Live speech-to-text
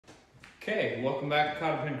Okay, welcome back to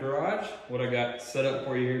Cotter Pin Garage. What I got set up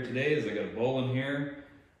for you here today is I got a bowl in here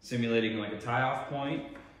simulating like a tie-off point,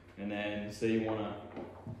 and then say you want to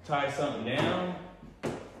tie something down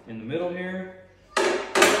in the middle here,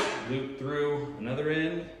 loop through another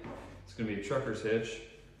end. It's going to be a trucker's hitch.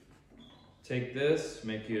 Take this,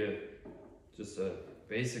 make you just a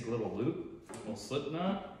basic little loop, little slip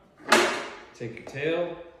knot. Take your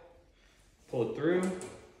tail, pull it through,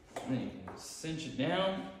 and then you can cinch it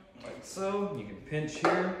down like so. You can pinch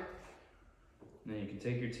here, and then you can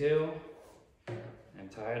take your tail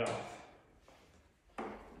and tie it off.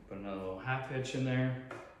 Put another little half hitch in there,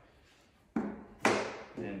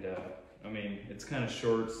 and I mean, it's kind of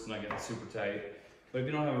short, so it's not getting super tight, but if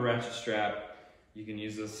you don't have a ratchet strap, you can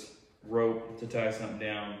use this rope to tie something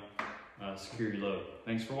down, secure your load.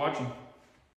 Thanks for watching.